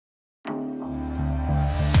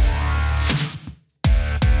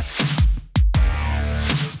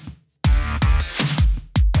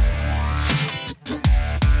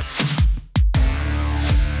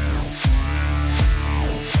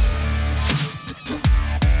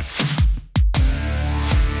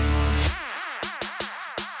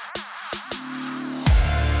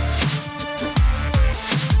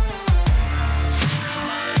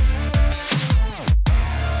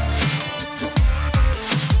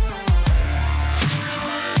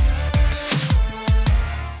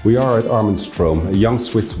We are at ARMIN STROM, a young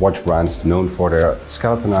Swiss watch brand known for their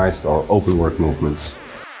skeletonized or open work movements.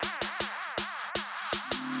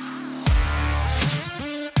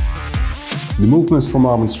 The movements from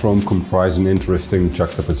ARMIN STROM comprise an interesting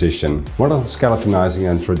juxtaposition. Modern skeletonizing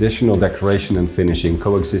and traditional decoration and finishing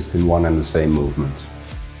coexist in one and the same movement.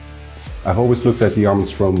 I've always looked at the ARMIN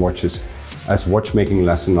STROM watches as watchmaking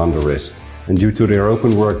lesson on the wrist, and due to their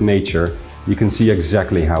open work nature, you can see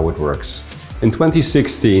exactly how it works. In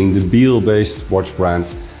 2016, the Biel-based watch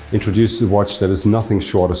brand introduced a watch that is nothing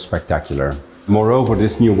short of spectacular. Moreover,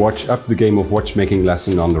 this new watch upped the game of watchmaking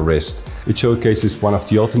lesson on the wrist. It showcases one of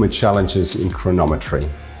the ultimate challenges in chronometry.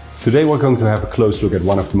 Today we're going to have a close look at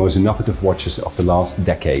one of the most innovative watches of the last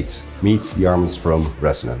decade. Meet the ARMIN STROM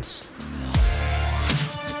Resonance.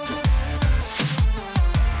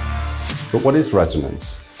 But what is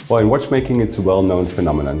resonance? Well, in watchmaking it's a well-known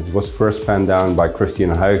phenomenon. It was first penned down by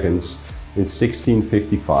Christian Huygens in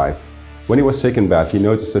 1655. When he was sick in bed, he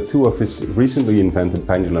noticed that two of his recently invented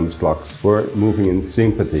pendulum clocks were moving in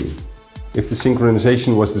sympathy. If the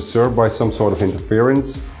synchronization was disturbed by some sort of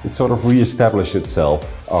interference, it sort of re-established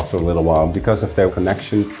itself after a little while because of their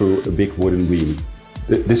connection through a big wooden beam.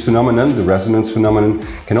 This phenomenon, the resonance phenomenon,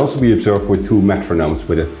 can also be observed with two metronomes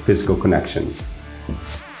with a physical connection.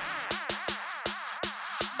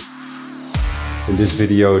 In this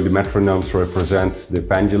video, the metronomes represent the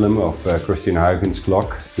pendulum of Christian Huygens'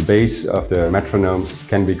 clock. The base of the metronomes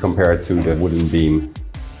can be compared to the wooden beam.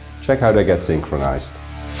 Check how they get synchronized.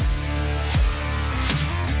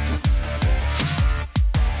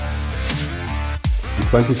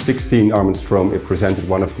 In 2016, ARMIN STROM presented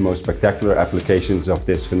one of the most spectacular applications of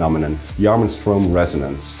this phenomenon, the ARMIN STROM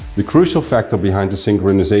Resonance. The crucial factor behind the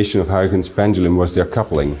synchronization of Huygens' pendulum was their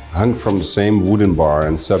coupling, hung from the same wooden bar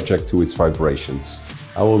and subject to its vibrations.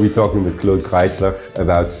 I will be talking with Claude Greisler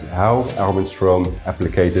about how ARMIN STROM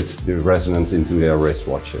applicated the resonance into their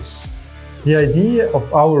wristwatches. The idea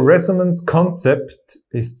of our resonance concept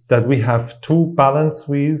is that we have two balance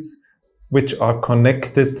wheels which are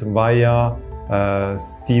connected via a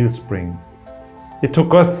steel spring. It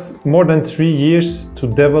took us more than 3 years to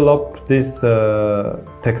develop this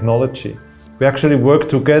technology. We actually worked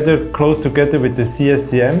together, close together with the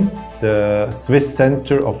CSCM, the Swiss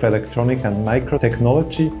Center of Electronic and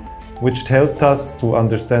Microtechnology, which helped us to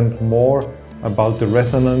understand more about the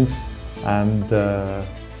resonance and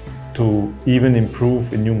to even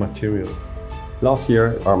improve in new materials. Last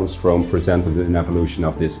year, ARMIN STROM presented an evolution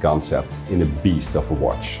of this concept in a beast of a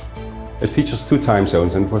watch. It features two time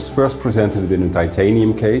zones and was first presented in a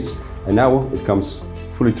titanium case, and now it comes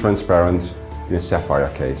fully transparent in a sapphire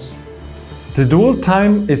case. The dual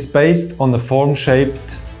time is based on a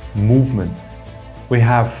form-shaped movement. We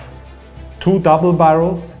have two double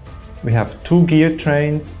barrels, we have two gear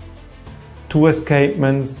trains, two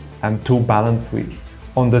escapements and two balance wheels.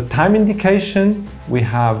 On the time indication, we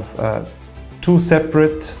have two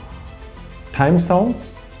separate time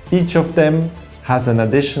zones. Each of them has an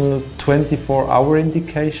additional 24-hour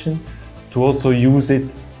indication to also use it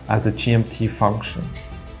as a GMT function.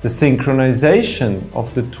 The synchronization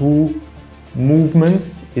of the two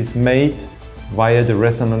movements is made via the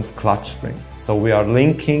resonance clutch spring. So we are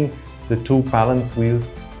linking the two balance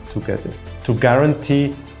wheels together to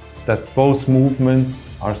guarantee that both movements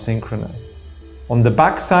are synchronized. On the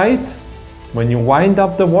back side, when you wind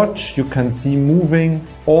up the watch, you can see moving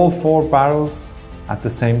all four barrels at the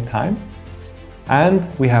same time. And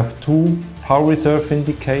we have two power reserve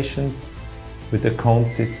indications with the cone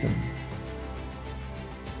system.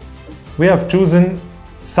 We have chosen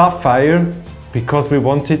Sapphire because we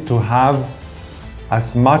wanted to have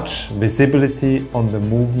as much visibility on the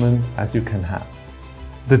movement as you can have.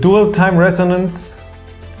 The dual time resonance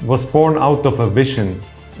was born out of a vision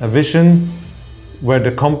where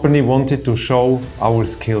the company wanted to show our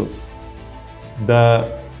skills.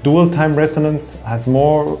 The dual time resonance has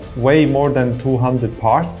way more than 200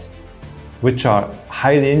 parts, which are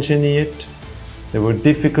highly engineered. They were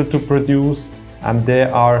difficult to produce and they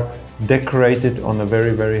are decorated on a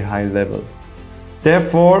very, very high level.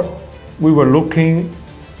 Therefore, we were looking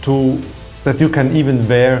that you can even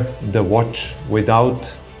wear the watch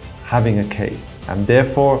without having a case. And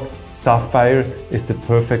therefore, Sapphire is the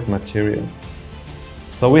perfect material.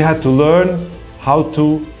 So we had to learn how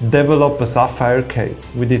to develop a Sapphire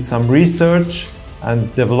case. We did some research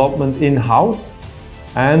and development in-house,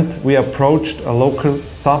 and we approached a local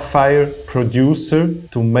Sapphire producer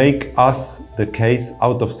to make us the case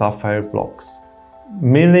out of Sapphire blocks.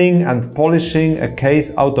 Milling and polishing a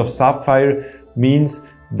case out of Sapphire means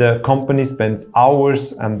the company spends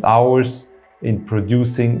hours and hours in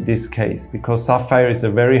producing this case, because Sapphire is a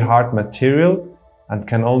very hard material and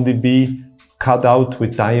can only be cut out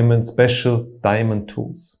with special diamond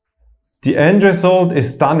tools. The end result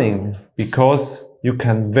is stunning because you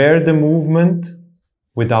can wear the movement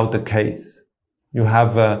without the case. You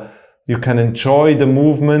can enjoy the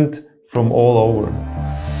movement from all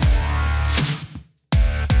over.